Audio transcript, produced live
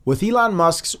With Elon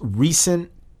Musk's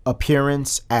recent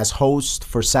appearance as host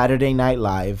for Saturday Night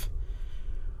Live,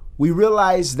 we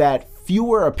realize that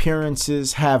fewer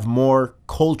appearances have more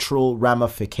cultural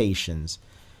ramifications.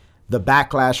 The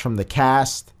backlash from the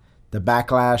cast, the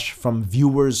backlash from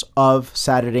viewers of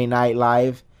Saturday Night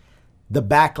Live, the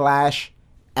backlash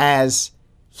as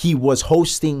he was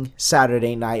hosting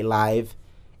Saturday Night Live,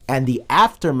 and the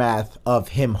aftermath of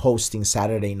him hosting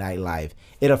Saturday Night Live.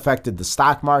 It affected the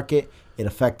stock market, it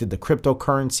affected the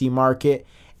cryptocurrency market,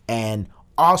 and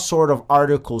all sort of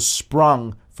articles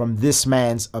sprung from this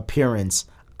man's appearance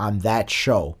on that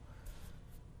show.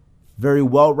 Very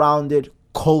well-rounded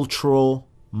cultural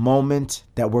moment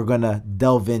that we're gonna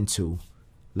delve into.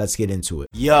 Let's get into it.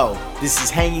 Yo, this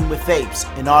is Hanging with Apes,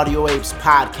 an Audio Apes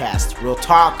podcast. Real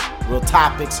talk, real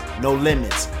topics, no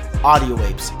limits. Audio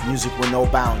Apes, music with no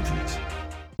boundaries.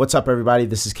 What's up, everybody?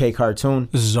 This is K Cartoon.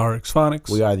 This is RX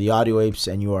Phonics. We are the Audio Apes,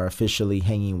 and you are officially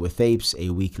Hanging with Apes, a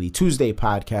weekly Tuesday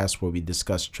podcast where we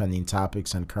discuss trending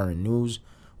topics and current news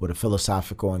with a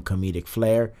philosophical and comedic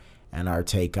flair and our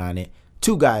take on it.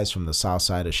 Two guys from the south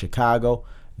side of Chicago.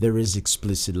 There is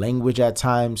explicit language at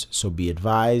times, so be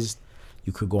advised.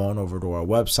 You could go on over to our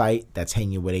website. That's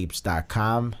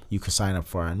hangingwithapes.com. You can sign up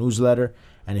for our newsletter.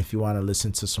 And if you want to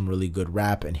listen to some really good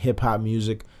rap and hip-hop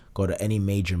music, go to any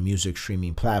major music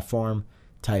streaming platform,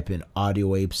 type in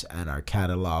Audio Apes, and our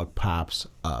catalog pops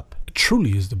up. It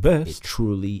truly is the best. It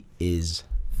truly is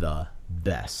the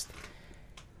best.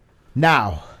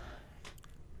 Now,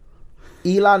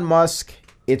 Elon Musk,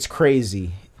 it's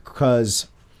crazy because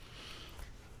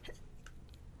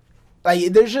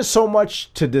there's just so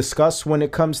much to discuss when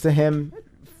it comes to him.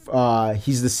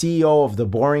 He's the CEO of the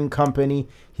Boring Company.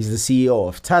 He's the CEO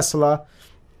of Tesla.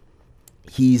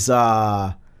 He's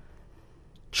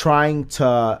trying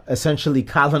to essentially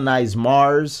colonize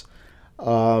Mars. He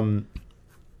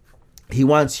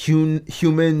wants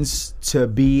humans to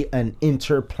be an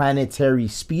interplanetary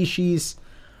species.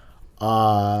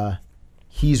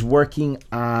 He's working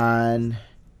on...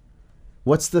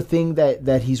 What's the thing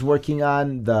that he's working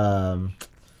on?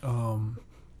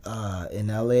 In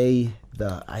LA,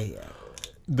 the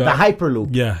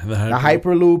Hyperloop. Yeah, the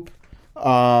Hyperloop.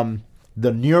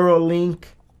 The Neuralink,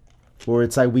 where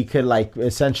it's like we could like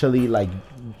essentially like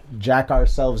jack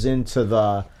ourselves into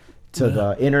the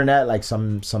internet, like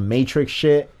some Matrix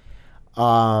shit.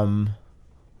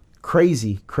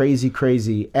 Crazy.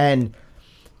 And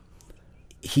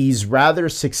he's rather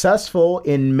successful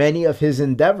in many of his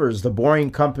endeavors. The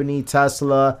Boring Company,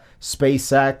 Tesla,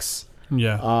 SpaceX.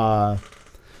 Yeah.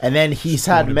 And then he's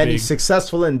had many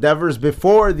successful endeavors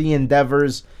before the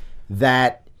endeavors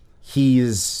that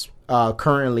he's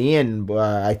currently in.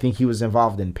 I think he was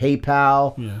involved in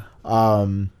PayPal. Yeah.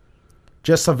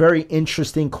 Just a very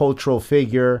interesting cultural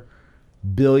figure,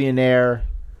 billionaire.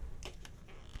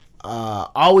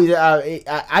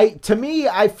 To me,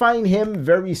 I find him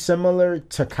very similar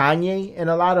to Kanye in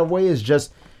a lot of ways.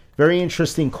 Just very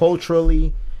interesting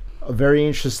culturally, very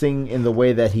interesting in the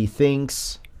way that he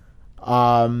thinks.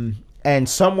 And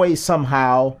some way,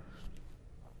 somehow,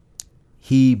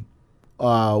 he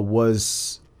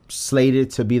was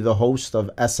slated to be the host of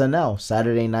SNL,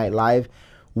 Saturday Night Live,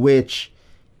 which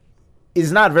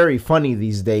is not very funny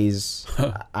these days.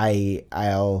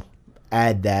 I'll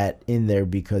add that in there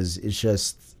because it's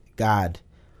just, God,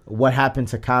 what happened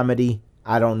to comedy?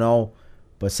 I don't know.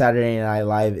 But Saturday Night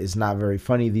Live is not very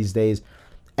funny these days.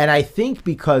 And I think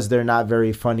because they're not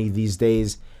very funny these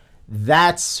days,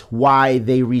 that's why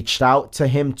they reached out to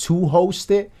him to host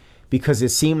it, because it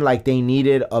seemed like they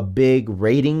needed a big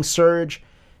rating surge.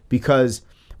 Because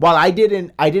while I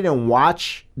didn't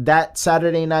watch that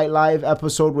Saturday Night Live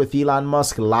episode with Elon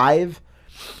Musk live,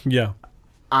 yeah,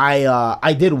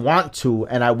 I did want to,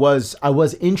 and I was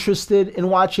interested in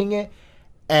watching it.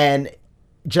 And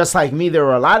just like me, there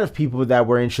were a lot of people that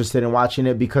were interested in watching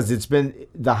it because it's been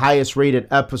the highest rated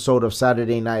episode of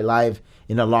Saturday Night Live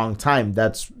in a long time.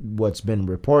 That's what's been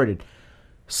reported.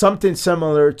 Something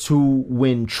similar to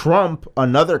when Trump,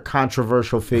 another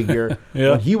controversial figure,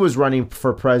 yeah, when he was running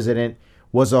for president,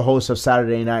 was a host of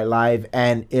Saturday Night Live,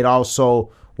 and it also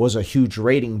was a huge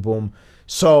rating boom.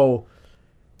 So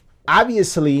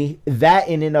obviously, that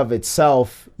in and of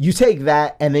itself, you take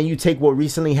that and then you take what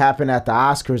recently happened at the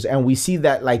Oscars, and we see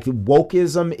that like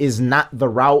wokeism is not the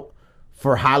route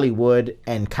for Hollywood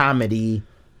and comedy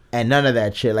and none of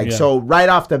that shit. Like, so right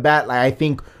off the bat, like I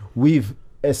think we've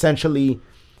essentially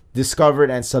discovered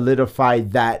and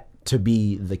solidified that to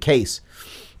be the case.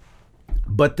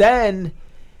 But then,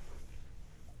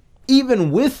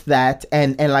 even with that,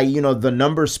 and like, you know, the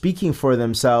numbers speaking for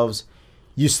themselves,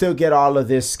 you still get all of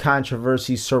this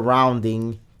controversy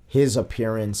surrounding his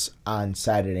appearance on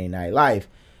Saturday Night Live.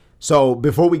 So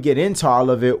before we get into all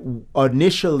of it,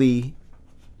 initially,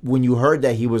 when you heard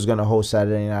that he was going to host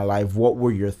Saturday Night Live, what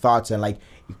were your thoughts? And like,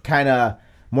 kind of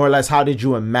more or less, how did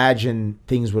you imagine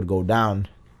things would go down?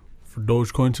 For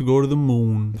Dogecoin to go to the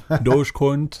moon.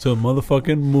 Dogecoin to the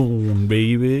motherfucking moon,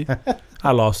 baby.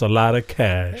 I lost a lot of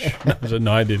cash.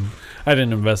 No, I didn't. I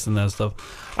didn't invest in that stuff.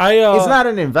 It's not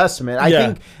an investment.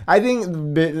 I think.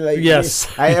 Like, yes.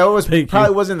 I always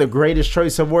probably wasn't the greatest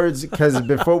choice of words, because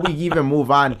before we even move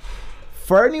on,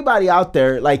 for anybody out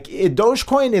there, like,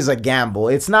 Dogecoin is a gamble.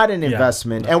 It's not an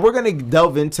investment, and we're gonna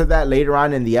delve into that later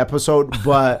on in the episode.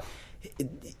 But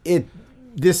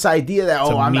this idea that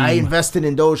I invested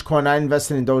in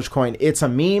Dogecoin, it's a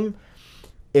meme.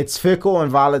 It's fickle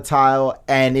and volatile,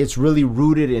 and it's really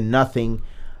rooted in nothing.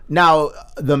 Now,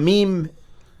 the meme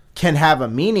can have a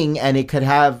meaning, and it could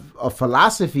have a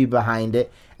philosophy behind it,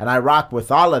 and I rock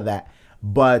with all of that.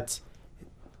 But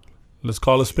let's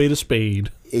call a spade a spade.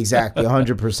 Exactly,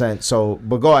 100%. So,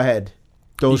 but go ahead.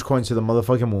 Dogecoin to the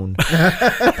motherfucking moon.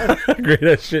 Great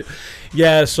as shit.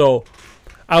 Yeah, so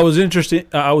I was interested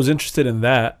in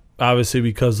that, obviously,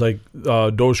 because like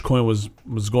Dogecoin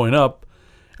was going up.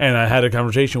 And I had a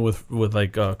conversation with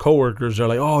like coworkers. They're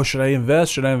like, "Oh, should I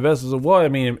invest? Should I invest?" I said, "Well, I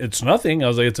mean, it's nothing." I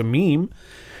was like, "It's a meme.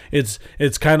 It's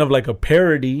kind of like a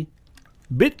parody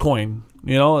Bitcoin,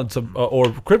 you know. It's or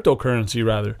cryptocurrency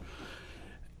rather."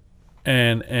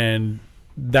 And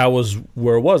that was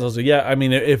where it was. I was like, "Yeah, I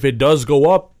mean, if it does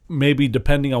go up, maybe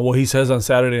depending on what he says on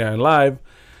Saturday Night Live,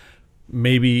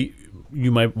 maybe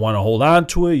you might want to hold on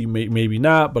to it. You maybe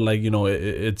not, but like, you know,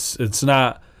 it's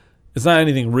not." It's not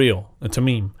anything real. It's a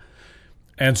meme.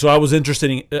 And so I was interested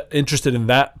in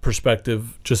that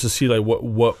perspective, just to see like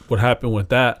what would happen with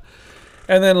that.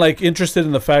 And then like interested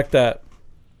in the fact that,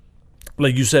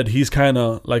 like you said, he's kind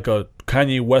of like a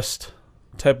Kanye West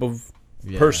type of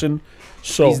person.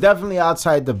 So he's definitely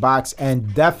outside the box,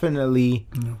 and definitely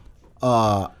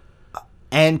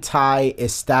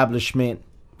anti-establishment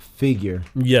figure.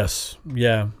 Yes.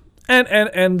 Yeah.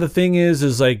 And the thing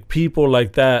is like people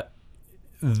like that,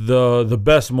 the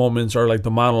best moments are like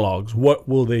the monologues. What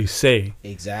will they say?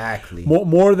 Exactly.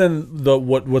 More than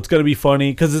what's going to be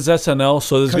funny, because it's SNL,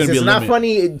 so there's going to be a limit. It's not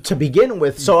funny to begin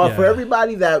with. So for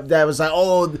everybody that was like,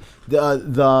 oh,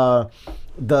 the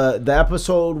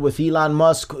episode with Elon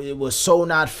Musk, it was so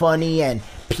not funny, and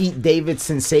Pete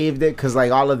Davidson saved it, because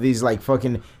like all of these like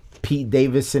fucking Pete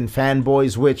Davidson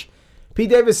fanboys, which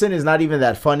Pete Davidson is not even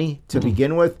that funny to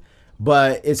begin with.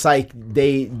 But it's like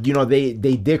they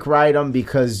dick ride him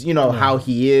because, you know, how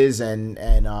he is, and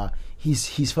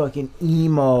he's fucking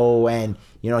emo, and,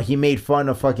 you know, he made fun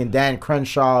of fucking Dan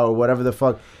Crenshaw or whatever the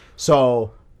fuck.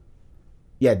 So,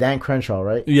 yeah, Dan Crenshaw,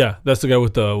 right? Yeah, that's the guy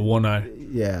with the one eye.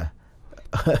 Yeah.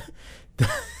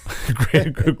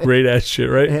 great ass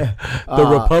shit, right? Yeah. The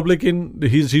Republican,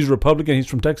 he's Republican. He's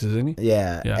from Texas, isn't he?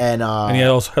 Yeah. And he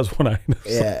also has one eye.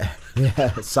 Yeah.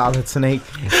 Solid Snake.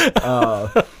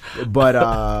 But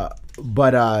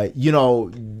you know,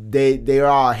 they're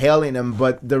all hailing him,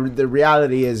 but the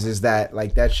reality is that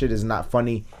like that shit is not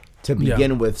funny to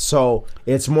begin with. So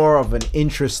it's more of an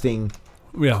interesting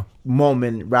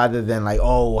moment rather than like,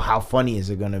 oh, how funny is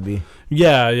it gonna be?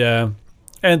 Yeah.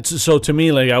 And so to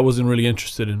me, like, I wasn't really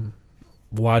interested in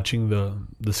watching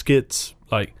the skits.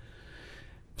 Like,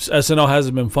 SNL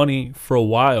hasn't been funny for a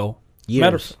while.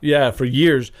 For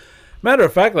years. Matter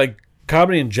of fact, like,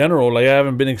 comedy in general, like, I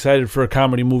haven't been excited for a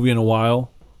comedy movie in a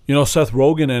while. You know, Seth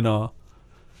Rogen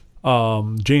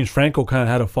and James Franco kind of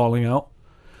had a falling out.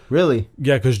 Really?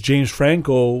 Yeah, because James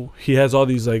Franco, he has all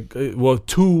these, like,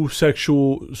 2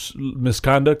 sexual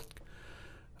misconduct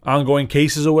ongoing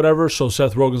cases or whatever. So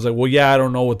Seth Rogen's like, well, yeah, I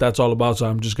don't know what that's all about, so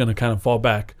I'm just going to kind of fall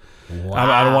back. Wow.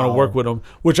 I don't want to work with him,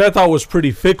 which I thought was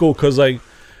pretty fickle because, like,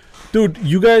 dude,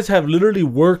 you guys have literally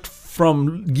worked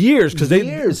from years because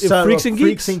Freaks and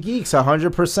Geeks,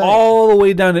 100%, all the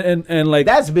way down, and like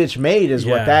that's bitch made is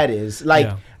what that is.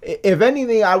 Like, if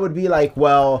anything, I would be like,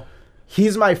 well,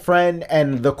 he's my friend,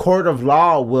 and the court of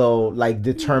law will like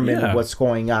determine what's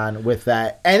going on with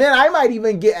that, and then I might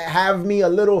even have me a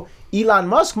little Elon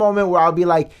Musk moment where I'll be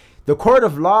like, the court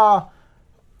of law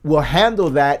will handle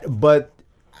that, but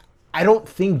I don't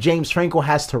think James Franco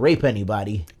has to rape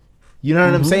anybody. You know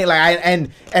what I'm saying? Like,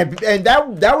 and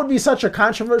that would be such a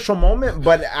controversial moment,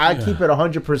 but I keep it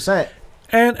 100%.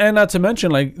 And not to mention,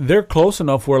 like, they're close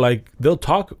enough where like they'll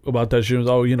talk about that shit.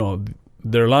 Oh, you know,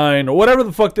 they're lying or whatever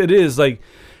the fuck it is. Like,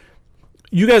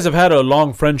 you guys have had a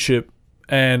long friendship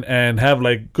and have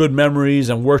like good memories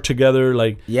and work together.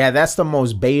 Like, yeah, that's the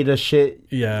most beta shit.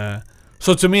 Yeah.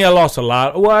 So to me, I lost a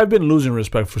lot. Well, I've been losing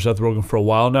respect for Seth Rogen for a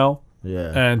while now.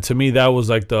 Yeah. And to me, that was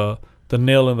like the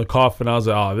nail in the coffin. I was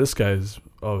like, oh, this guy's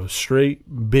a straight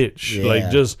bitch. Yeah.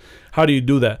 Like, just how do you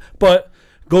do that? But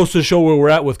goes to show where we're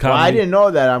at with comedy. Well, I didn't know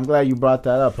that. I'm glad you brought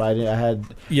that up. I had.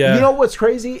 Yeah. You know what's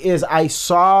crazy is I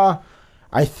saw,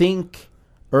 I think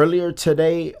earlier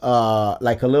today,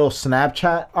 like a little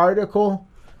Snapchat article.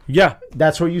 Yeah.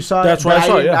 That's where you saw it. That's where I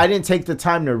saw it. Yeah. I didn't take the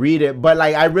time to read it, but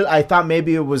like I thought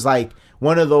maybe it was like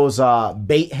one of those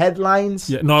bait headlines.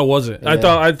 Yeah. No, it wasn't.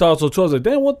 Yeah. I thought so too. I was like,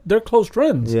 damn, what? They're close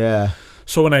friends. Yeah.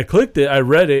 So when I clicked it, I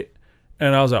read it,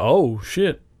 and I was like, oh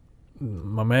shit,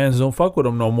 my mans don't fuck with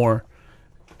him no more.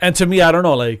 And to me, I don't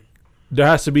know, like, there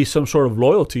has to be some sort of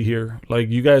loyalty here. Like,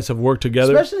 you guys have worked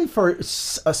together. Especially for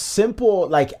a simple,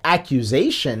 like,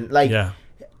 accusation. Like, Yeah.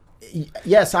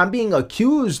 Yes, I'm being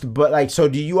accused, but, like, so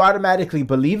do you automatically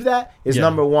believe that? Is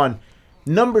number one.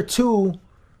 Number two,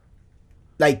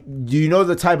 like, do you know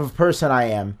the type of person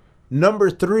I am? Number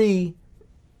three,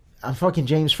 I'm fucking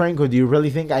James Franco. Do you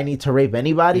really think I need to rape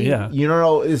anybody? Yeah. You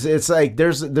know, it's like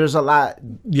there's a lot.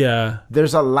 Yeah.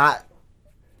 There's a lot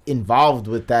involved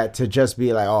with that to just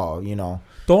be like, oh, you know.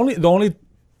 The only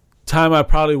time I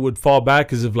probably would fall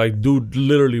back is if, like, dude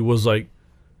literally was like,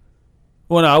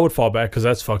 well, no, I would fall back because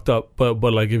that's fucked up. But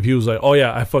like, if he was like, oh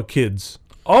yeah, I fuck kids.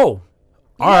 Oh,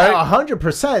 all right,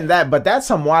 100% that. But that's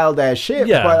some wild ass shit.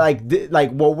 Yeah. But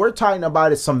like what we're talking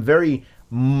about is some very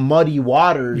muddy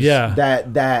waters. Yeah.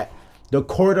 That the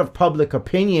court of public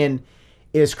opinion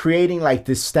is creating like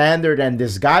this standard and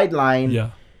this guideline.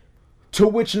 Yeah. To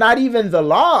which not even the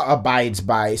law abides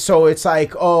by. So it's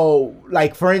like, oh,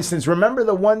 like for instance, remember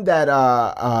the one that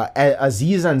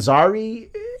Aziz Ansari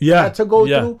had to go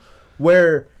through,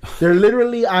 where they're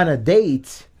literally on a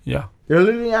date. Yeah. They're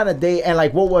literally on a date, and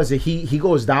like, what was it? He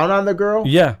goes down on the girl.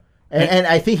 Yeah. And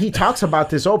I think he talks about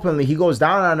this openly. He goes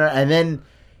down on her, and then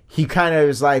he kind of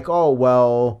is like, oh,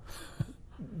 well,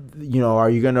 you know, are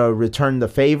you going to return the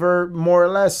favor, more or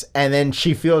less? And then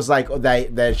she feels like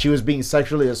that she was being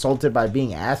sexually assaulted by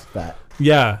being asked that.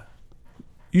 Yeah.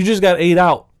 You just got ate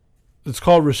out. It's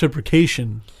called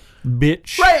reciprocation,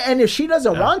 bitch. Right, and if she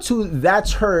doesn't want to,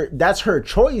 that's her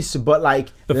choice, but like,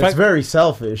 that's very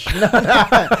selfish. No,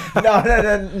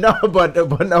 but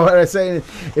no, what I'm saying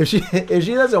is if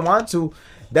she doesn't want to,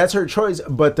 that's her choice,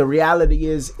 but the reality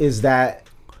is that,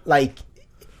 like,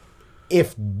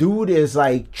 if dude is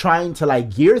like trying to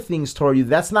like gear things toward you,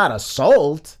 that's not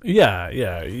assault. Yeah.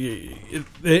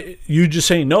 You just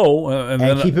say no and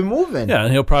then keep it moving. Yeah,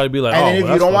 and he'll probably be like, and then if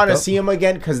you don't want to see him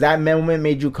again because that moment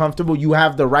made you comfortable, you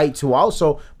have the right to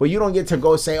also, but you don't get to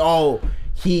go say, oh,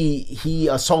 he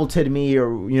assaulted me,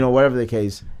 or you know, whatever the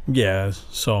case. Yeah.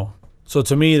 So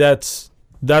to me, that's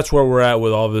where we're at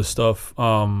with all this stuff.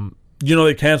 You know,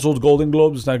 they canceled Golden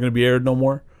Globes. It's not going to be aired no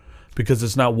more, because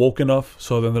it's not woke enough.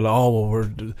 So then they're like, oh, well,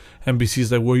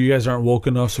 NBC's like, well, you guys aren't woke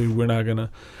enough, so we're not gonna.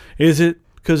 Is it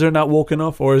because they're not woke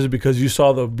enough, or is it because you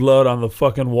saw the blood on the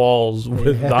fucking walls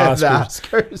with the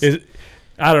Oscars?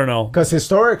 I don't know. Because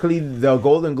historically, the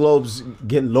Golden Globes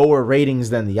get lower ratings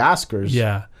than the Oscars.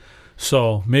 Yeah.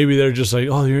 So maybe they're just like,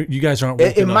 oh, you guys aren't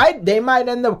woke enough. They might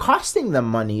end up costing them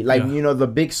money, like you know, the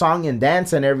big song and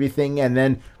dance and everything, and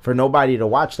then for nobody to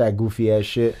watch that goofy ass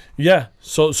shit. Yeah.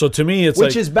 So to me, it's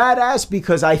which is badass,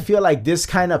 because I feel like this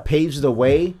kind of paves the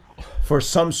way for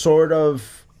some sort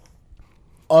of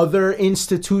other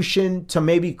institution to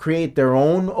maybe create their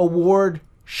own award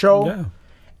show. Yeah.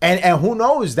 And who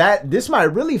knows, that this might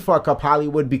really fuck up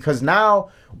Hollywood, because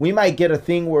now we might get a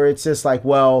thing where it's just like,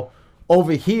 well,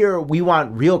 over here we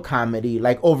want real comedy,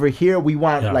 like over here we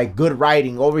want like good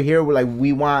writing, over here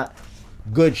we want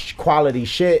good quality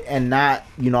shit, and not,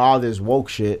 you know, all this woke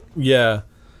shit. Yeah.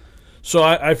 So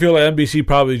I feel like NBC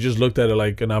probably just looked at it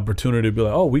like an opportunity to be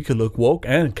like, oh, we could look woke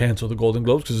and cancel the Golden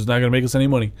Globes because it's not going to make us any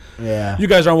money. Yeah. You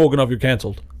guys aren't woke enough, you're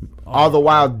canceled. All the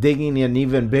while digging an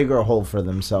even bigger hole for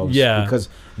themselves. Yeah. Because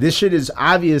this shit is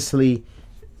obviously,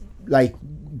 like,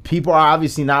 people are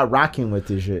obviously not rocking with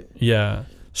this shit. Yeah.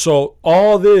 So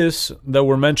all this that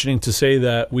we're mentioning to say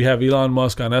that we have Elon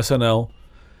Musk on SNL,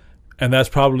 and that's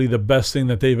probably the best thing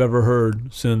that they've ever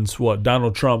heard since, what,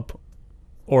 Donald Trump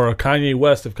or a Kanye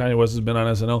West, if Kanye West has been on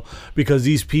SNL, because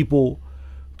these people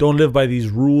don't live by these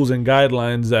rules and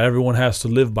guidelines that everyone has to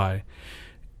live by,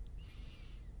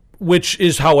 which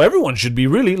is how everyone should be,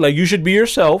 really. Like, you should be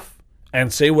yourself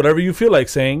and say whatever you feel like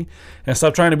saying, and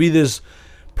stop trying to be this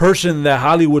person that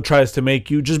Hollywood tries to make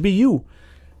you. Just be you.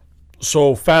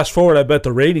 So fast forward, I bet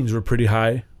the ratings were pretty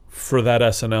high for that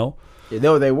SNL.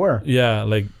 No, they were. Yeah,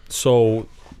 like, so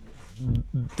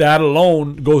that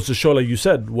alone goes to show, like you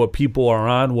said, what people are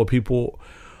on, what people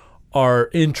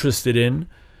are interested in.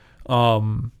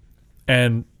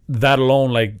 And that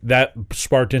alone, like that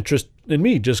sparked interest in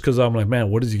me, just because I'm like, man,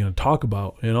 what is he going to talk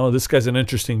about? You know, this guy's an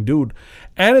interesting dude.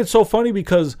 And it's so funny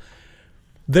because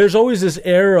there's always this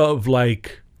air of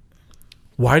like,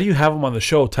 why do you have him on the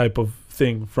show type of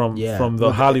thing from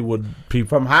the Hollywood people.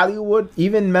 From Hollywood,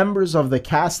 even members of the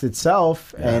cast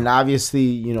itself, and obviously,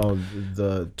 you know,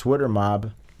 the Twitter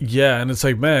mob. Yeah, and it's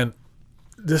like, man,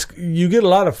 you get a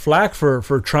lot of flack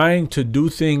for trying to do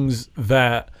things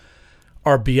that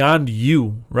are beyond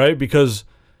you, right? Because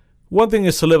one thing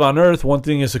is to live on Earth, one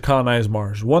thing is to colonize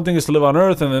Mars. One thing is to live on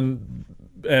Earth and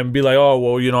be like, oh,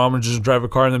 well, you know, I'm gonna just drive a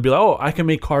car, and then be like, oh, I can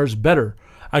make cars better.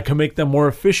 I can make them more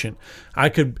efficient. I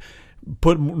could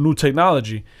put new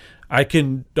technology. I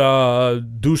can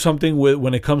do something with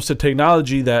when it comes to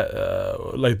technology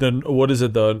that like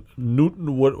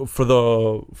for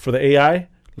the AI,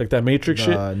 like that Matrix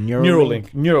shit,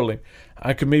 Neuralink.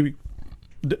 I could maybe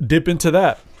dip into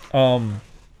that.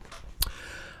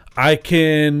 I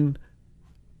can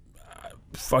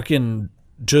fucking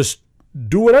just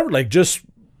do whatever, like just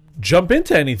jump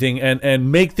into anything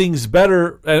and make things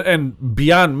better and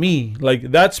beyond me.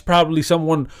 Like that's probably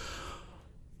someone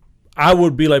I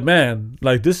would be like, man,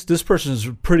 like this person is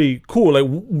pretty cool.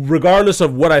 Like regardless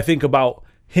of what I think about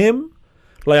him,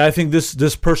 like I think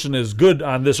this person is good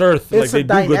on this earth. It's like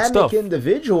they do good stuff.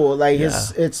 Individual. Like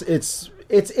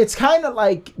it's kind of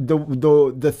like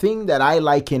the thing that I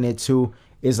liken it to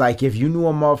is like if you knew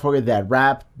a motherfucker that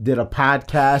rapped, did a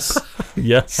podcast,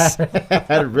 yes,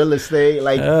 had real estate,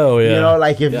 like, oh, yeah. You know,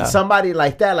 like if somebody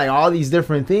like that, like all these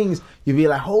different things, you'd be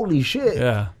like, holy shit,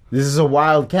 yeah, this is a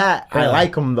wild cat. Yeah. I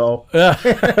like him though.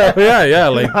 Yeah, yeah,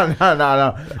 like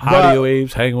no. Audio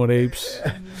apes, hanging with apes.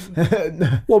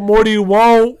 What more do you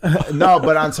want? No,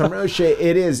 but on some real shit,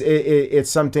 it's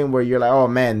something where you're like, oh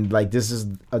man, like this is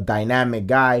a dynamic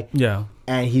guy. Yeah.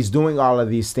 And he's doing all of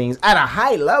these things at a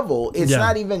high level. It's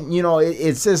not even, you know,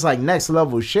 it's just like next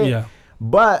level shit. Yeah.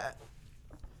 But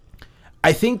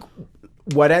I think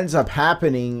what ends up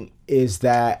happening is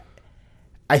that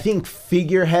I think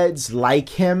figureheads like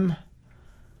him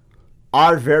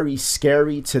are very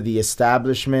scary to the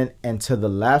establishment and to the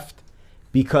left,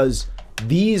 because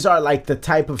these are like the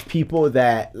type of people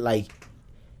that like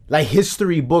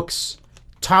history books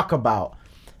talk about.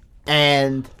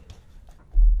 And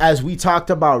as we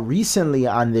talked about recently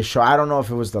on this show, I don't know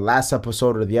if it was the last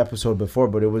episode or the episode before,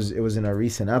 but it was in a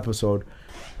recent episode.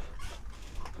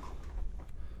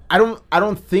 I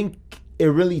don't think it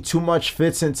really too much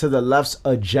fits into the left's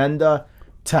agenda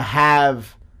to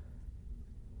have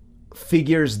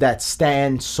figures that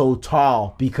stand so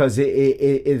tall, because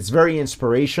it's very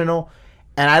inspirational,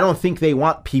 and I don't think they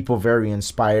want people very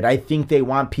inspired. I think they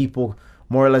want people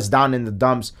more or less down in the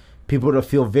dumps, people to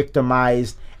feel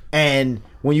victimized. And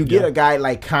when you get a guy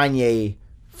like Kanye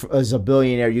as a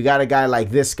billionaire, you got a guy like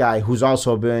this guy who's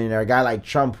also a billionaire, a guy like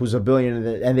Trump who's a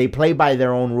billionaire, and they play by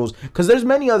their own rules. Because there's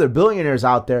many other billionaires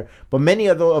out there, but many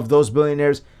of those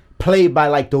billionaires play by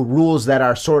like the rules that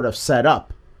are sort of set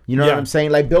up. You know what I'm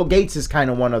saying? Like Bill Gates is kind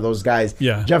of one of those guys.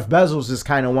 Yeah. Jeff Bezos is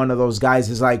kind of one of those guys.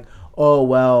 Is like, oh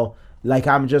well, like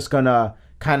I'm just gonna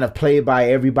kind of play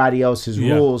by everybody else's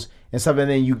rules and stuff. And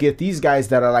then you get these guys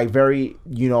that are like very,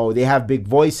 you know, they have big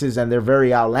voices and they're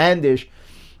very outlandish,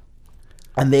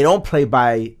 and they don't play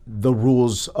by the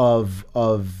rules of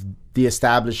the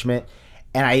establishment.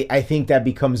 And I think that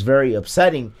becomes very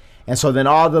upsetting. And so then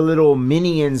all the little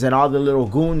minions and all the little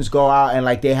goons go out and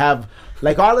like they have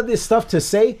like all of this stuff to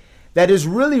say that is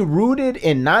really rooted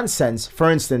in nonsense. For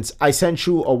instance, I sent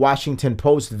you a Washington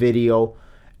Post video,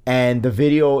 and the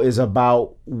video is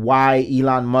about why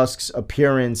Elon Musk's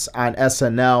appearance on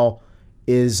SNL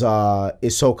is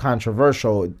so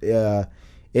controversial. The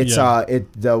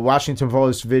Washington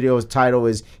Post video's title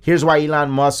is "Here's Why Elon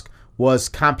Musk Was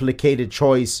Complicated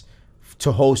Choice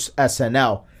to Host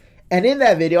SNL." And in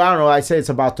that video, I don't know, I say it's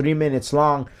about 3 minutes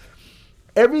long.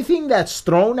 Everything that's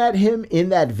thrown at him in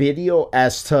that video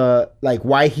as to like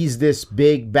why he's this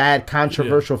big, bad,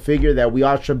 controversial figure that we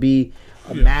all should be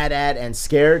mad at and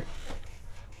scared,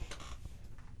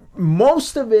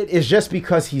 most of it is just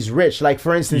because he's rich. Like,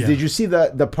 for instance, did you see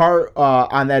the part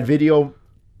on that video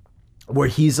where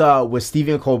he's with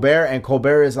Stephen Colbert, and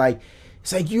Colbert is like,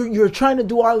 it's like you're trying to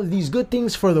do all of these good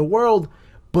things for the world,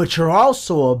 but you're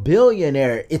also a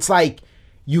billionaire. It's like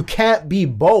you can't be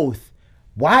both.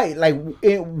 Why? Like,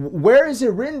 where is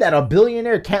it written that a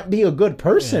billionaire can't be a good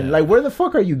person? Like, where the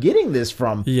fuck are you getting this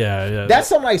from? Yeah.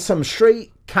 That's some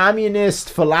straight communist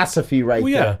philosophy right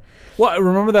there. Well,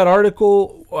 remember that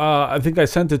article? I think I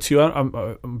sent it to you.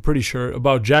 I'm pretty sure,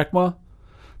 about Jack Ma,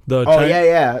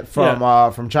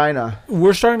 From China.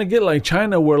 We're starting to get like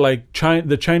China, where like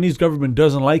the Chinese government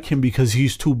doesn't like him because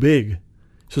he's too big.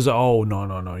 So it's like, oh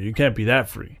no, you can't be that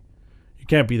free. You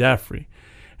can't be that free.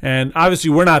 And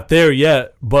obviously we're not there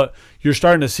yet, but you're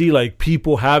starting to see like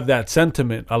people have that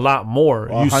sentiment a lot more.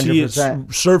 100%. You see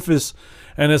it surface,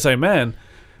 and it's like, man.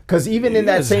 Because even in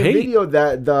that same video,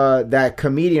 that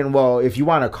comedian, well, if you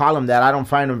want to call him that, I don't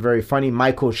find him very funny,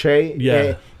 Michael Che.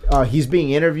 Yeah. He's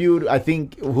being interviewed, I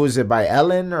think, who's it, by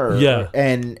Ellen?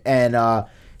 And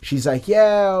she's like,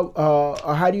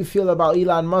 how do you feel about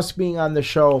Elon Musk being on the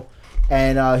show?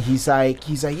 And he's like,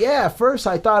 yeah, at first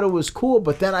I thought it was cool,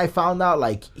 but then I found out,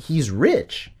 like, he's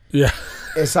rich. Yeah.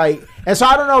 It's like, and so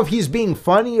I don't know if he's being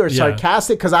funny or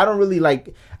sarcastic, because I don't really,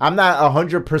 like, I'm not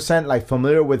 100% like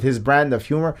familiar with his brand of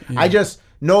humor. Yeah. I just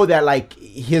know that, like,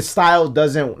 his style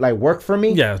doesn't, like, work for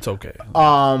me. Yeah, it's okay.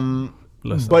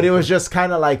 But it was just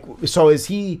kind of like, so is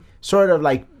he sort of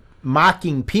like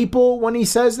mocking people when he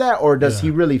says that, or does he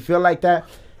really feel like that?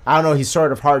 I don't know. He's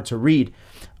sort of hard to read.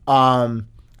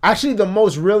 Actually, the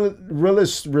most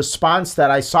realist response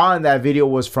that I saw in that video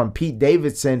was from Pete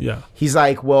Davidson. Yeah. He's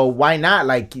like, well, why not?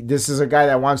 Like, this is a guy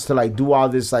that wants to, like, do all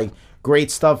this, like, great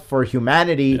stuff for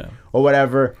humanity or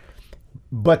whatever.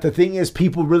 But the thing is,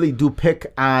 people really do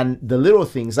pick on the little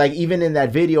things. Like, even in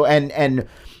that video, and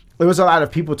there was a lot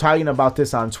of people talking about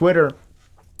this on Twitter,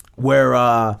 where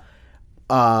I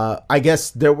guess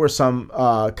there were some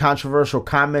controversial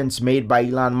comments made by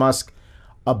Elon Musk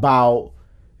about,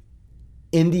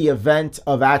 in the event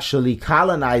of actually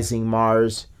colonizing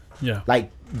Mars,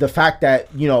 like the fact that,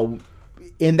 you know,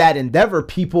 in that endeavor,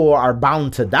 people are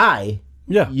bound to die.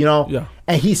 Yeah. You know? Yeah.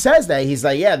 And he says that. He's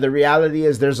like, yeah, the reality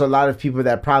is there's a lot of people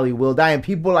that probably will die. And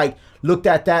people, like, looked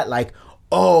at that like,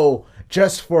 oh,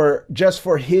 just for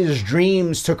his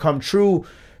dreams to come true,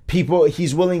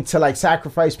 he's willing to, like,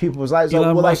 sacrifice people's lives.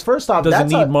 Elon well, like, Musk first off, doesn't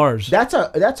need Mars. That's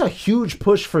a huge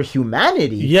push for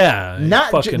humanity. Yeah,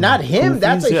 not him. Goofies,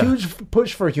 that's a huge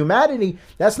push for humanity.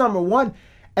 That's number one.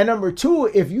 And number two,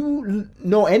 if you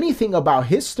know anything about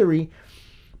history,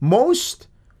 most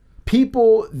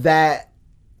people that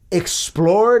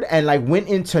explored and, like, went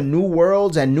into new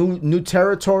worlds and new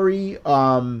territory,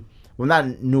 well,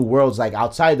 not new worlds like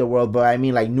outside the world, but I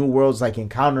mean, like, new worlds, like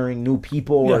encountering new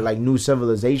people or, like, new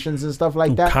civilizations and stuff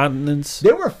like that. Continents.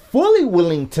 They were fully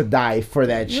willing to die for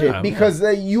that shit because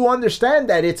you understand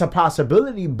that it's a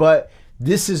possibility, but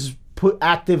this is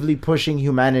actively pushing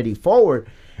humanity forward.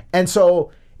 And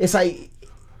so it's like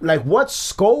what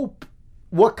scope,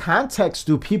 what context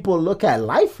do people look at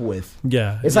life with?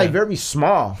 Yeah. It's like very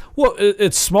small. Well,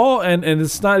 it's small, and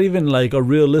it's not even like a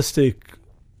realistic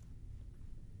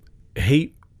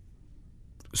hate,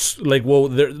 like, well,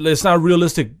 it's not a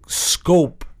realistic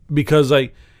scope, because,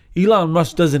 like, Elon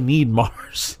Musk doesn't need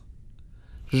Mars.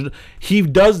 He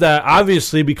does that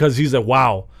obviously because he's like,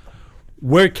 wow,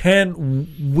 where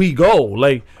can we go?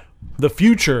 Like, the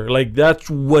future, like, that's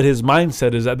what his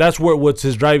mindset is. That's what's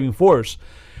his driving force.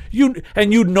 You'd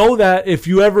know that if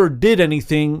you ever did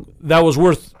anything that was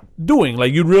worth doing,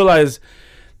 like, you'd realize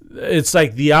it's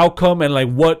like the outcome and, like,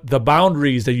 what the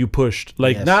boundaries that you pushed,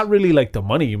 like, not really like the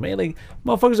money you made. Like,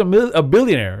 motherfucker's a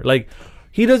billionaire. Like,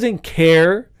 he doesn't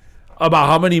care about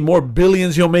how many more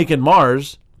billions he'll make in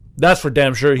Mars. That's for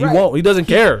damn sure. He won't. He doesn't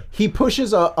care. He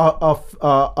pushes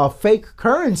a fake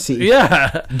currency. Yeah,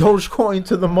 Dogecoin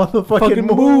to the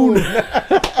motherfucking moon.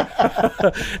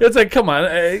 It's like, come on,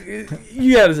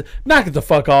 you gotta knock it the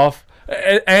fuck off.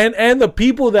 And the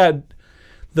people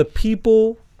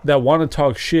that want to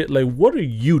talk shit, like, what are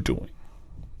you doing?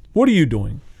 What are you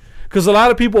doing? Because a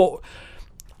lot of people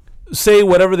say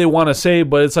whatever they want to say,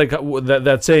 but it's like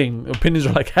that saying, opinions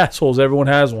are like assholes. Everyone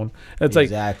has one. It's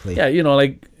exactly. Like, yeah, you know,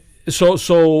 like,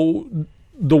 so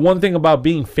the one thing about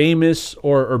being famous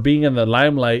or being in the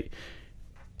limelight,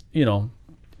 you know,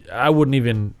 I wouldn't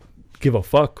even give a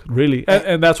fuck, really.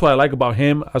 And that's what I like about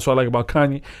him. That's what I like about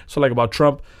Kanye. That's what I like about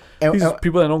Trump. These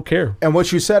people that don't care. And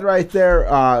what you said right there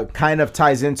kind of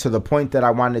ties into the point that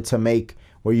I wanted to make,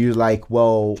 where you're like,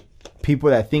 well, people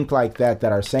that think like that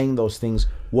are saying those things,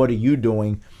 what are you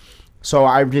doing? So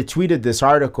I retweeted this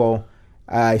article.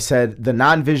 I said, the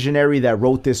non-visionary that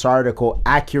wrote this article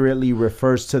accurately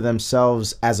refers to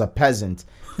themselves as a peasant.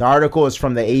 The article is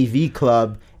from the AV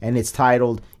Club, and it's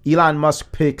titled, Elon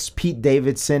Musk picks Pete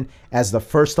Davidson as the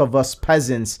first of us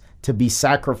peasants to be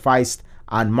sacrificed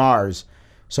on Mars.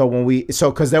 So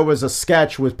because there was a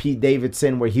sketch with Pete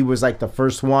Davidson where he was, like, the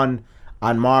first one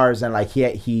on Mars, and, like,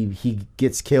 he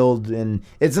gets killed, and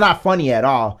it's not funny at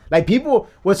all. Like, people,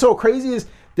 what's so crazy is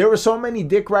there were so many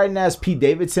dick riding ass Pete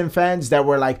Davidson fans that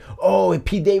were like, "Oh,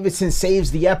 Pete Davidson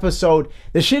saves the episode."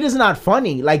 The shit is not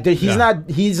funny. Like he's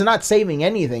not saving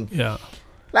anything. Yeah.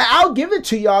 Like I'll give it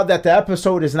to y'all that the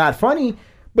episode is not funny,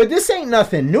 but this ain't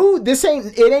nothing new.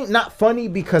 It ain't not funny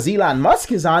because Elon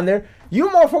Musk is on there. You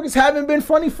motherfuckers haven't been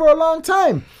funny for a long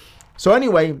time. So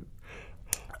anyway,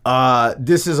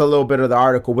 this is a little bit of the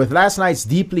article. With last night's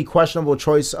deeply questionable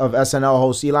choice of SNL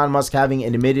host Elon Musk having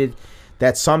admitted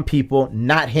that some people,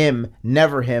 not him,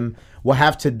 never him, will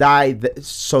have to die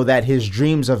so that his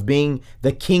dreams of being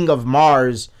the king of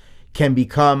Mars can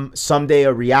become someday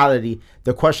a reality.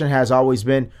 The question has always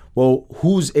been, well,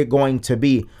 who's it going to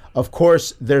be? Of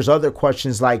course, there's other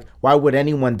questions like, why would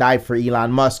anyone die for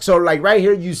Elon Musk? So like right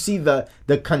here, you see the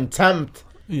contempt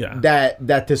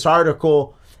that this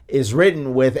article is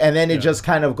written with. And then it just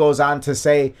kind of goes on to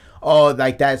say, oh,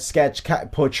 like that sketch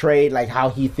portrayed like how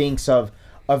he thinks of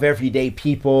everyday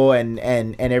people and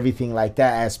everything like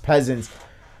that as peasants.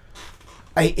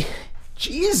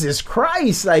 Jesus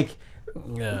Christ, like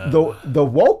the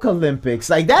woke Olympics,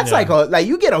 like that's like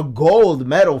you get a gold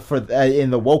medal for in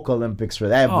the woke Olympics for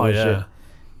that bullshit. Yeah.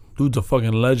 Dude's a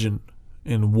fucking legend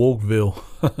in Wokeville.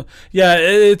 Yeah,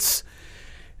 it's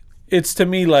to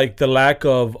me like the lack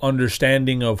of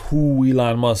understanding of who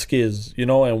Elon Musk is, you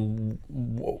know, and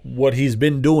what he's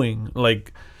been doing.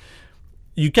 Like,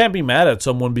 you can't be mad at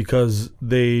someone because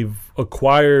they've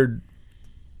acquired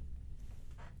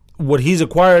what he's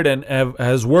acquired and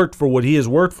has worked for what he has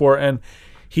worked for, and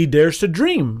he dares to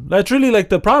dream. That's really like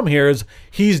the problem here is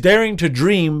he's daring to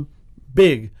dream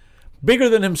bigger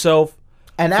than himself,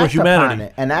 and for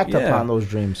humanity, upon those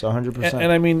dreams 100%.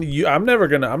 And I mean, I'm never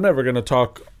gonna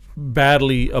talk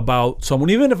badly about someone,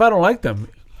 even if I don't like them.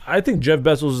 I think Jeff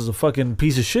Bezos is a fucking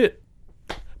piece of shit,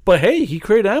 but hey, he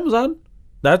created Amazon.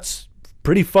 That's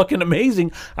pretty fucking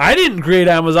amazing. I didn't create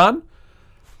Amazon.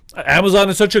 Amazon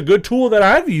is such a good tool that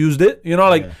I've used it, you know,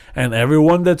 like, and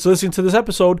everyone that's listening to this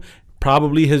episode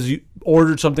probably has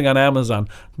ordered something on Amazon.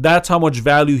 That's how much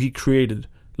value he created.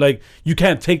 Like, you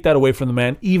can't take that away from the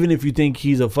man, even if you think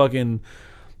he's a fucking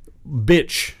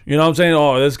bitch. You know what I'm saying?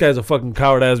 Oh, this guy's a fucking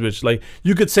coward ass bitch. Like,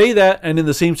 you could say that and in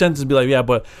the same sentence be like, yeah,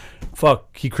 but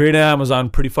fuck, he created Amazon,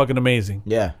 pretty fucking amazing.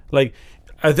 Yeah. Like,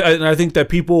 I think that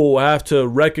people have to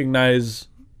recognize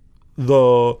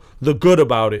the good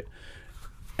about it,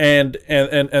 and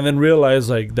then realize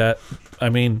like that. I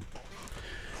mean,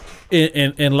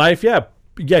 in life, yeah,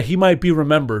 he might be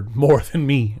remembered more than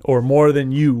me or more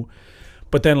than you,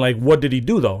 but then like, what did he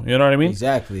do though? You know what I mean?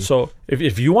 Exactly. So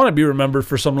if you want to be remembered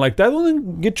for something like that, well,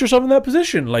 then get yourself in that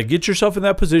position. Like, get yourself in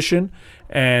that position,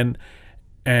 and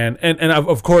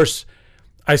of course,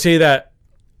 I say that.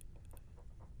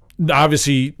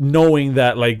 Obviously knowing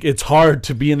that like it's hard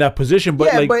to be in that position,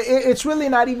 but but it's really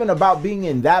not even about being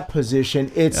in that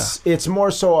position. It's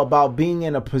more so about being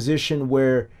in a position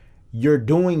where you're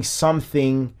doing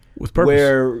something with purpose,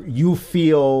 where you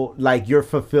feel like you're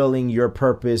fulfilling your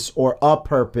purpose or a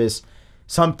purpose,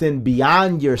 something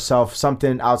beyond yourself,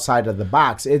 something outside of the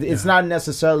box. It's not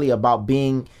necessarily about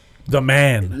being the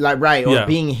man, like or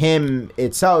being him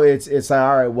itself. It's like,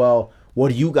 all right, well, what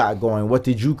do you got going? What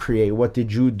did you create? What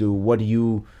did you do? What do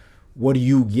you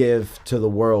give to the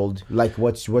world? Like,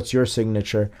 what's your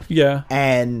signature? Yeah.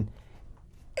 And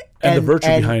the virtue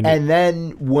behind it. And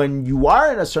then when you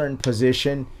are in a certain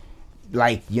position,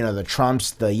 like, you know, the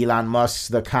Trumps, the Elon Musks,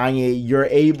 the Kanye, you're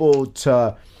able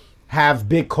to have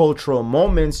big cultural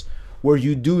moments where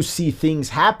you do see things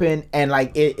happen, and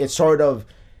like it sort of,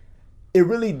 it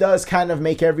really does kind of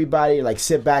make everybody like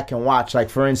sit back and watch. Like,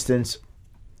 for instance,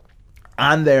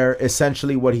 on there,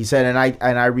 essentially what he said, and I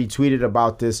retweeted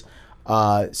about this.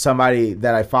 Somebody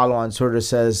that I follow on Twitter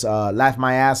says, "Laugh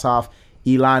my ass off."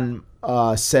 Elon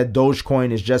said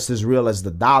Dogecoin is just as real as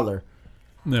the dollar,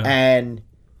 and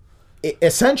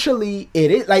essentially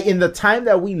it is like in the time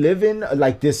that we live in,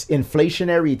 like this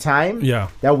inflationary time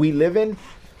that we live in.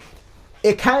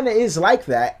 It kind of is like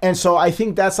that, and so I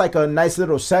think that's like a nice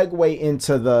little segue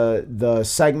into the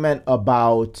segment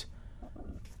about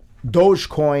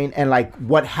Dogecoin and like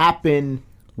what happened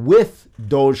with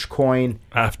Dogecoin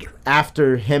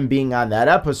after him being on that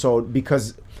episode,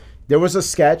 because there was a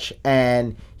sketch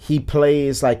and he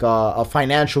plays like a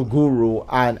financial guru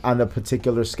on the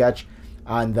particular sketch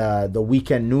on the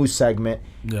weekend news segment,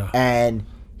 and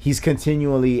he's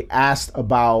continually asked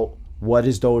about what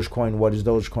is Dogecoin, what is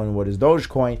Dogecoin, what is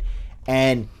Dogecoin,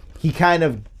 and he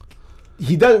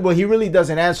really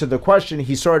doesn't answer the question.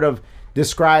 He sort of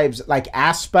describes like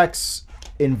aspects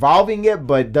involving it,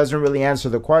 but doesn't really answer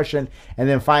the question. And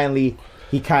then finally,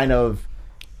 he kind of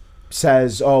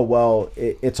says, "Oh well,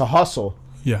 it's a hustle."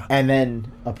 Yeah. And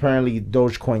then apparently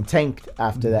Dogecoin tanked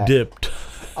after that. Dipped.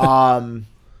 And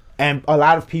a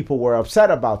lot of people were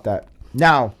upset about that.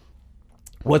 Now,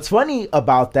 what's funny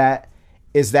about that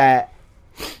is that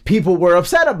people were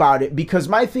upset about it because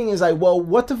my thing is like, well,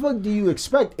 what the fuck do you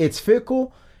expect? It's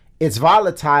fickle, it's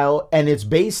volatile, and it's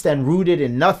based and rooted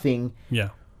in nothing. Yeah.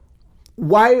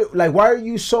 Why are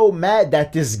you so mad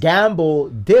that this gamble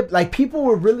dipped? Like, people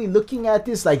were really looking at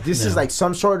this like this is like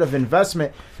some sort of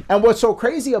investment. And what's so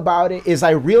crazy about it is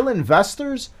like real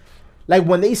investors, like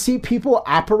when they see people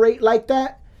operate like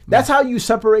that, that's how you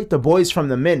separate the boys from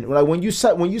the men. Like when you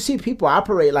see people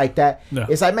operate like that,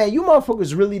 it's like, man, you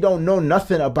motherfuckers really don't know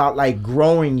nothing about like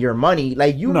growing your money.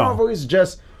 Like you motherfuckers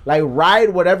just like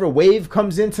ride whatever wave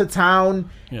comes into town,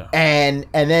 and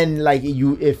then like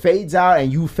it fades out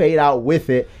and you fade out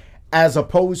with it, as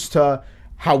opposed to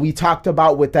how we talked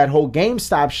about with that whole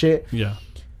GameStop shit. Yeah.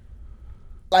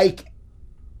 Like,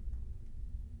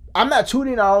 I'm not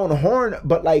tooting our own horn,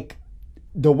 but like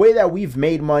the way that we've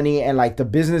made money and like the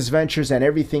business ventures and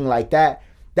everything like that,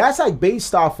 that's like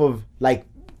based off of like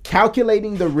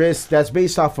calculating the risk. That's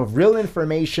based off of real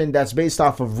information. That's based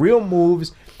off of real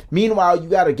moves. Meanwhile, you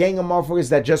got a gang of motherfuckers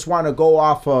that just want to go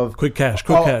off of quick cash,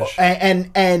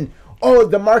 and oh,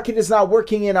 the market is not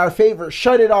working in our favor.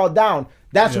 Shut it all down.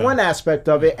 That's one aspect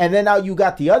of it. And then now you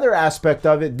got the other aspect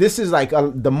of it. This is like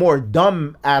the more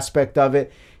dumb aspect of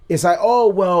it. It's like, oh,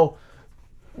 well,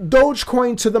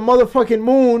 Dogecoin to the motherfucking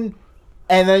moon.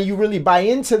 And then you really buy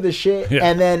into the shit. Yeah.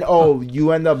 And then,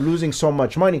 you end up losing so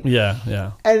much money. Yeah,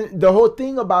 yeah. And the whole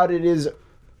thing about it is,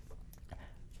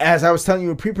 as I was telling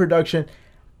you in pre-production,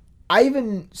 I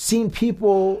even seen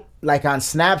people like on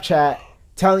Snapchat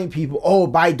telling people, oh,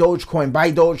 buy Dogecoin,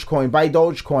 buy Dogecoin, buy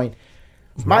Dogecoin.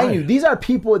 Mind you, these are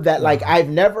people that like I've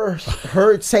never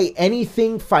heard say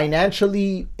anything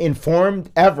financially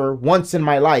informed ever once in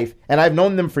my life. And I've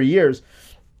known them for years.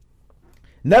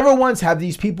 Never once have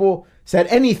these people said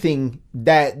anything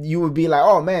that you would be like,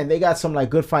 oh man, they got some like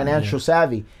good financial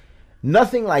savvy.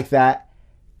 Nothing like that.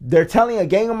 They're telling a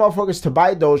gang of motherfuckers to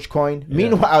buy Dogecoin. Yeah.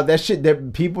 Meanwhile, that shit, the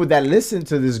people that listen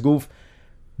to this goof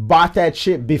bought that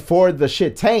shit before the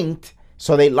shit tanked,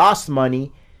 so they lost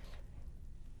money.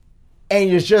 And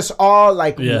it's just all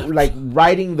like like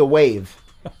riding the wave.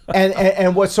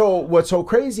 And what's so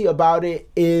crazy about it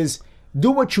is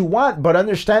do what you want, but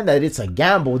understand that it's a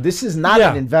gamble. This is not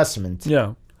an investment.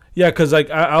 Yeah. Yeah, because like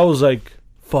I was like,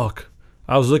 fuck.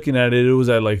 I was looking at it. It was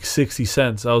at like 60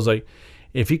 cents. I was like,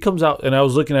 if he comes out, and I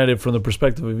was looking at it from the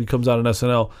perspective, if he comes out on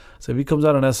SNL, so if he comes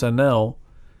out on SNL,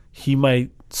 he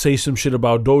might say some shit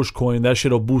about Dogecoin. That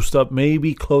shit will boost up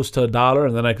maybe close to $1,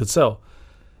 and then I could sell.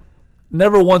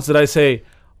 Never once did I say,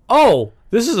 oh,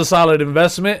 this is a solid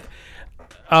investment.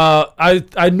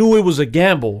 I knew it was a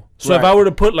gamble. So if I were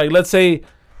to put, like, let's say,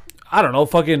 I don't know,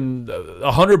 fucking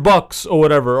 $100 or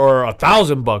whatever, or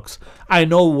 $1,000, I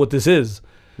know what this is.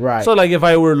 Right. So, like, if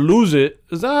I were to lose it,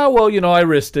 it's, well, you know, I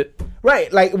risked it.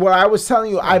 Right. Like, what I was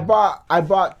telling you, I bought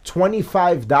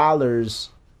 $25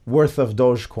 worth of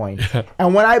Dogecoin.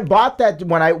 And when I bought that,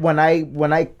 when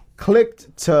I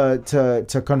clicked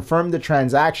to confirm the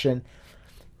transaction,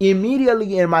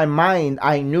 immediately in my mind,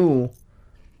 I knew,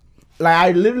 like,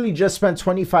 I literally just spent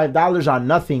 $25 on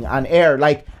nothing, on air.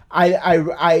 Like,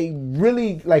 I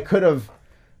really, like, could have,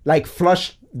 like,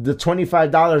 flushed the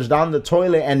 $25 down the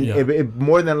toilet, and it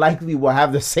more than likely will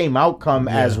have the same outcome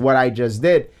as what I just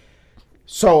did.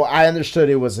 So I understood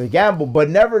it was a gamble, but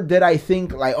never did I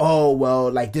think like, oh,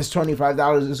 well, like this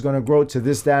 $25 is going to grow to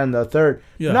this, that, and the third.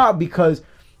 Yeah. No, because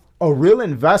a real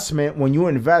investment, when you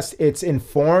invest, it's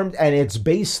informed and it's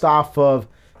based off of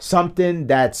something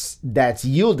that's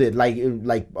yielded, like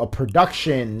a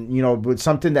production, you know, with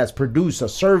something that's produced, a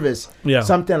service,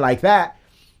 something like that,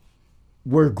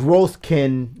 where growth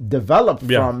can develop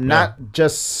from, not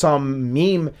just some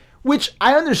meme, which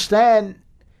I understand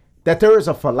that there is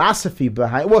a philosophy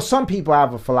behind. Well, some people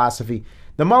have a philosophy.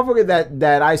 The motherfucker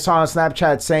that I saw on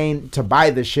Snapchat saying to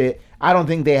buy the shit, I don't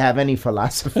think they have any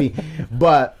philosophy.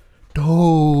 But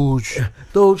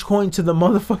Dogecoin to the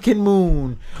motherfucking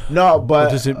moon. No, but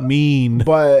what does it mean?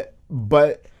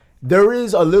 But there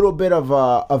is a little bit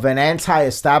of an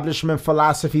anti-establishment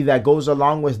philosophy that goes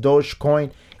along with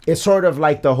Dogecoin. It's sort of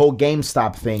like the whole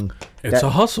GameStop thing. It's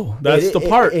a hustle. That's the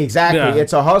part. Exactly. Yeah.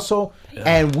 It's a hustle. Yeah.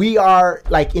 And we are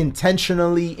like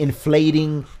intentionally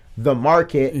inflating the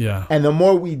market. Yeah. And the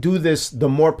more we do this, the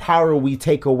more power we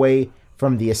take away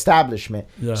from the establishment.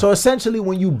 Yeah. So essentially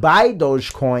when you buy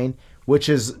Dogecoin, which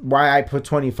is why I put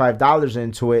 $25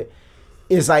 into it,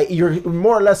 is like you're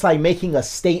more or less like making a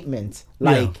statement.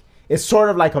 Like it's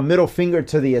sort of like a middle finger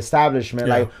to the establishment.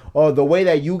 Like, oh, the way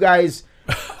that you guys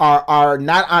are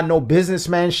not on no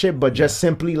businessmanship, but just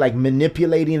simply like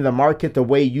manipulating the market the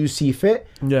way you see fit.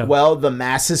 Yeah. Well, the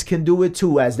masses can do it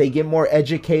too as they get more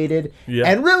educated. Yeah.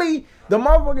 And really, the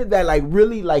motherfucker that like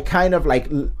really like kind of like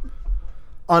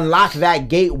unlocked that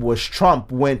gate was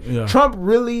Trump. When Trump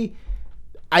really,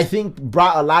 I think,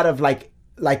 brought a lot of like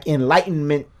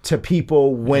enlightenment to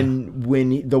people when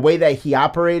the way that he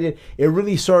operated, it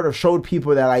really sort of showed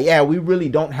people that like, yeah, we really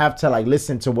don't have to like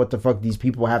listen to what the fuck these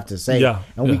people have to say,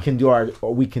 and we can do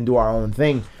our own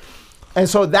thing. And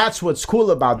so that's what's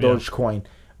cool about Dogecoin.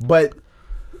 But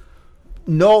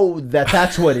know that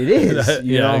that's what it is.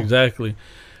 You know? Exactly.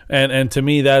 And to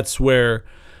me, that's where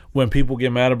when people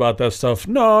get mad about that stuff,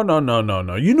 no.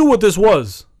 You knew what this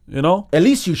was, you know? At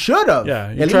least you should have.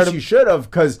 Yeah. You should have,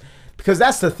 because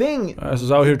that's the thing. I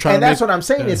was out here trying and that's what I'm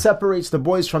saying. It separates the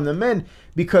boys from the men,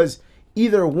 because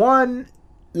either one,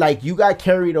 like, you got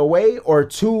carried away, or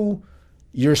two,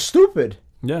 you're stupid.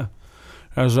 Yeah.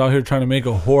 I was out here trying to make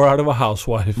a whore out of a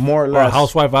housewife. More or less. Or a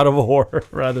housewife out of a whore,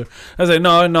 rather. I was like,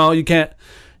 no, you can't.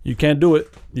 You can't do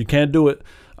it. You can't do it.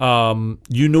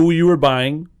 You knew what you were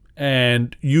buying,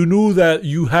 and you knew that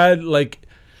you had, like,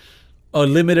 a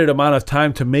limited amount of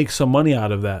time to make some money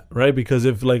out of that, right? Because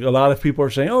if like a lot of people are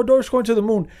saying, oh, Dogecoin to the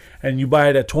moon, and you buy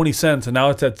it at 20 cents and now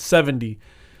it's at 70,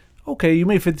 okay, you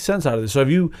made 50 cents out of this. So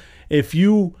if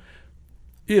you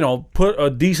put a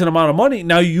decent amount of money,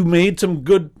 now you made some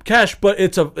good cash, but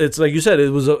it's like you said, it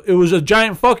was a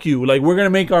giant fuck you. Like, we're gonna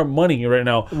make our money right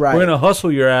now. Right. We're gonna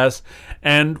hustle your ass,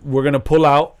 and we're gonna pull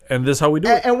out, and this is how we do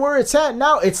it. And where it's at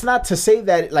now, it's not to say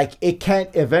that like it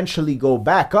can't eventually go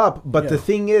back up, but the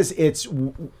thing is,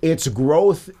 its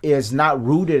growth is not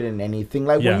rooted in anything.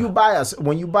 Like when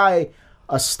you buy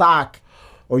a stock,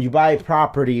 or you buy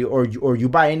property, or you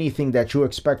buy anything that you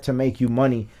expect to make you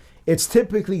money, it's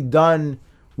typically done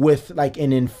with like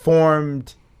an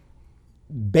informed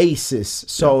basis.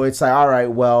 So it's like, all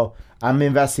right, well, I'm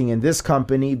investing in this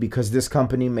company because this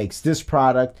company makes this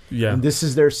product, and this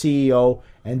is their CEO,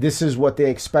 and this is what they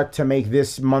expect to make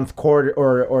this month, quarter,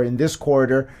 or in this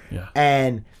quarter,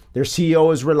 and their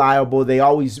CEO is reliable. They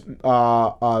always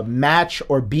match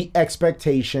or beat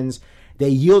expectations. They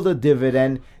yield a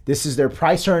dividend. This is their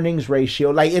price earnings ratio.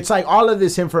 Like, it's like all of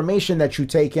this information that you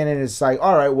take in, and it's like,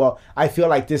 all right, well, I feel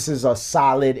like this is a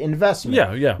solid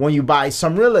investment. Yeah. When you buy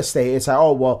some real estate, it's like,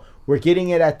 oh, well, we're getting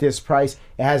it at this price.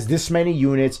 It has this many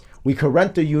units. We could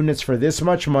rent the units for this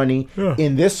much money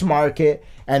in this market.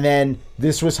 And then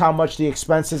this was how much the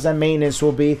expenses and maintenance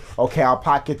will be. Okay, I'll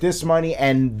pocket this money,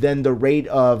 and then the rate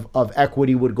of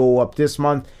equity would go up this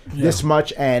month, this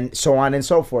much, and so on and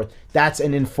so forth. That's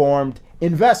an informed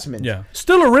investment. Yeah,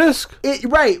 still a risk.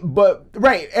 But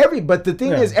the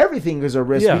thing is, everything is a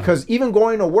risk, because even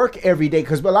going to work every day,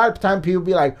 because a lot of time people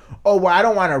be like, oh, well, I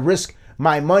don't want to risk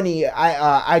my money.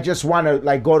 I just want to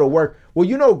like go to work. Well,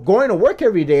 going to work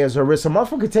every day is a risk. A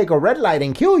motherfucker could take a red light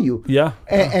and kill you. Yeah.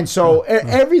 And so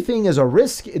everything is a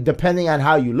risk depending on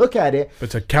how you look at it.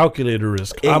 It's a calculated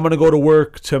risk. I'm going to go to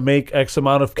work to make X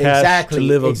amount of cash to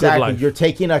live a good life. You're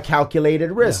taking a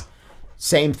calculated risk.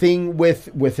 Same thing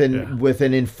with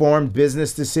an informed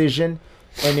business decision,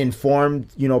 an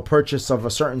informed purchase of a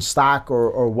certain stock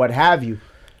or what have you.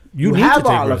 You have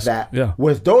all of that. Yeah.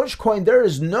 With Dogecoin, there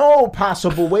is no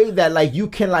possible way that like you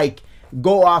can like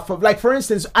go off of, like, for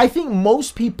instance, I think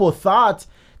most people thought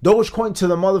Dogecoin to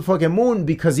the motherfucking moon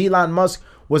because Elon Musk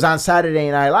was on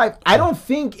Saturday Night Live. I don't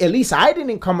think, at least I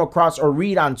didn't come across or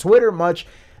read on Twitter much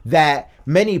that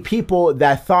many people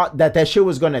that thought that shit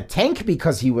was going to tank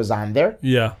because he was on there.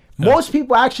 Yeah. Most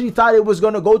people actually thought it was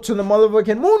going to go to the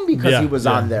motherfucking moon because he was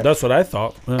on there. That's what I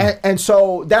thought. Yeah. And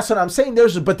so that's what I'm saying.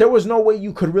 But there was no way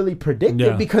you could really predict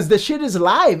it because the shit is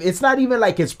live. It's not even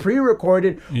like it's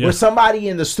pre-recorded where somebody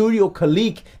in the studio could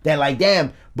leak that like,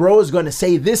 damn, bro is going to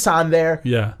say this on there.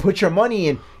 Yeah. Put your money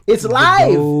in. It's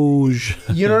live. Doge.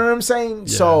 You know what I'm saying?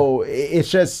 Yeah. So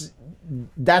it's just,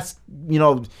 that's, you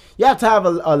have to have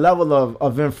a level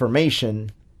of information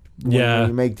when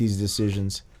you make these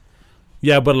decisions.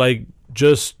 Yeah, but like,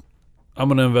 I'm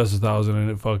gonna invest 1,000 in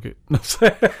it. Fuck it.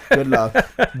 Good luck.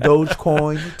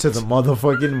 Dogecoin to the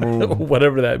motherfucking moon.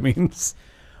 Whatever that means.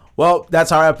 Well,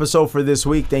 that's our episode for this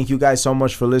week. Thank you guys so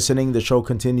much for listening. The show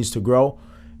continues to grow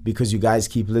because you guys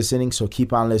keep listening. So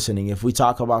keep on listening. If we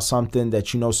talk about something that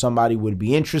somebody would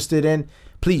be interested in,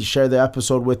 please share the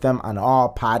episode with them on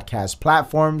all podcast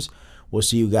platforms. We'll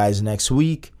see you guys next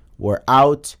week. We're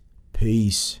out.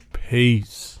 Peace.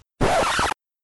 Peace.